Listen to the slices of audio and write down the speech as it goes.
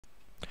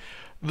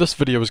This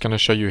video is going to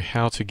show you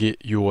how to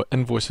get your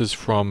invoices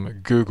from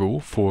Google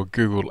for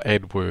Google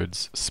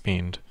AdWords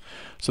spend.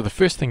 So the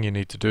first thing you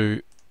need to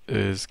do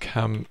is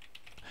come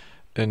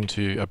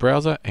into a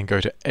browser and go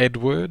to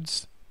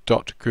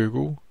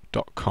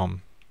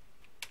adwords.google.com.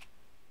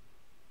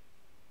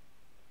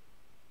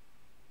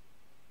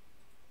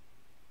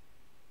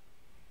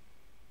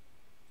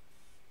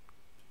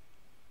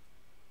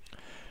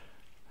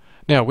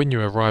 Now when you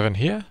arrive in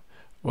here,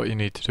 what you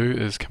need to do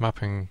is come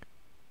up and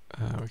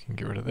we can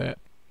get rid of that.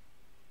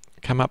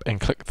 Come up and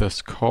click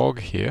this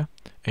cog here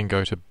and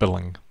go to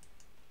billing.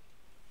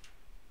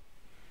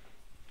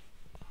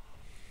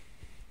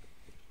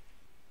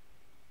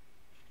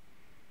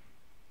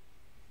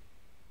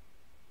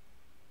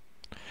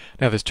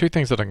 Now there's two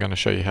things that I'm going to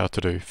show you how to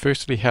do.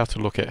 Firstly, how to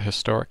look at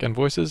historic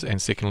invoices, and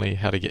secondly,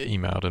 how to get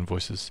emailed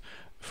invoices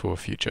for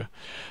future.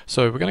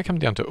 So we're going to come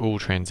down to all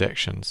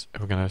transactions,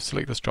 and we're going to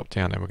select this drop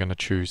down and we're going to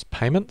choose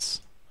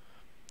payments.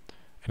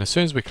 And as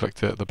soon as we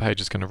click it, the page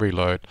is going to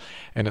reload,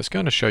 and it's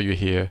going to show you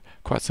here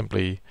quite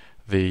simply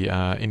the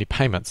any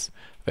payments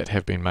that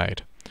have been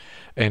made.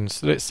 And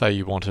so let's say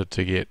you wanted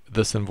to get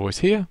this invoice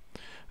here.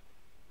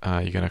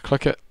 You're going to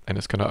click it and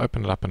it's going to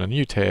open it up in a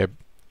new tab,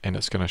 and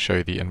it's going to show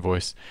you the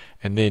invoice,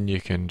 and then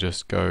you can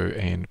just go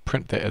and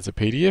print that as a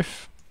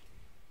PDF.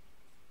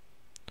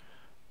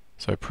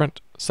 So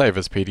print, save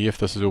as PDF.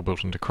 This is all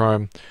built into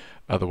Chrome.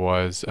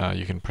 Otherwise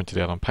you can print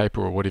it out on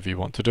paper or whatever you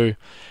want to do,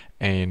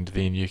 and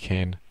then you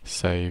can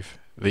save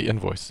the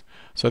invoice.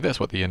 So that's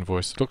what the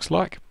invoice looks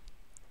like,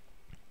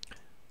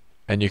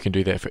 and you can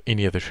do that for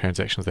any of the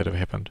transactions that have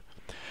happened.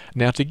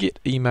 Now to get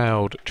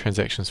emailed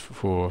transactions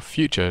for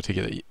future, to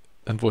get the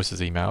invoices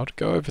emailed,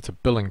 go over to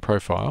billing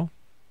profile,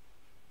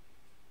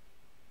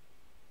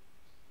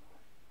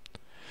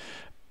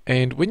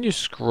 and when you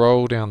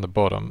scroll down the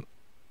bottom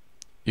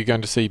you're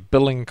going to see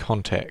billing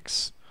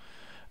contacts,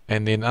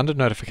 and then under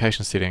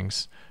notification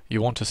settings you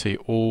want to see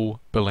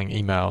all billing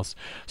emails.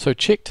 So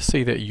check to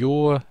see that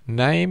your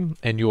name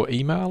and your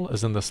email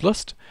is in this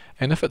list,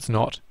 and if it's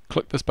not,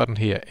 click this button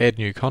here, add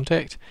new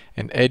contact,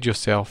 and add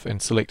yourself and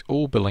select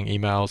all billing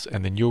emails,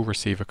 and then you'll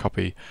receive a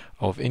copy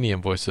of any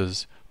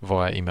invoices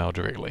via email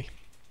directly.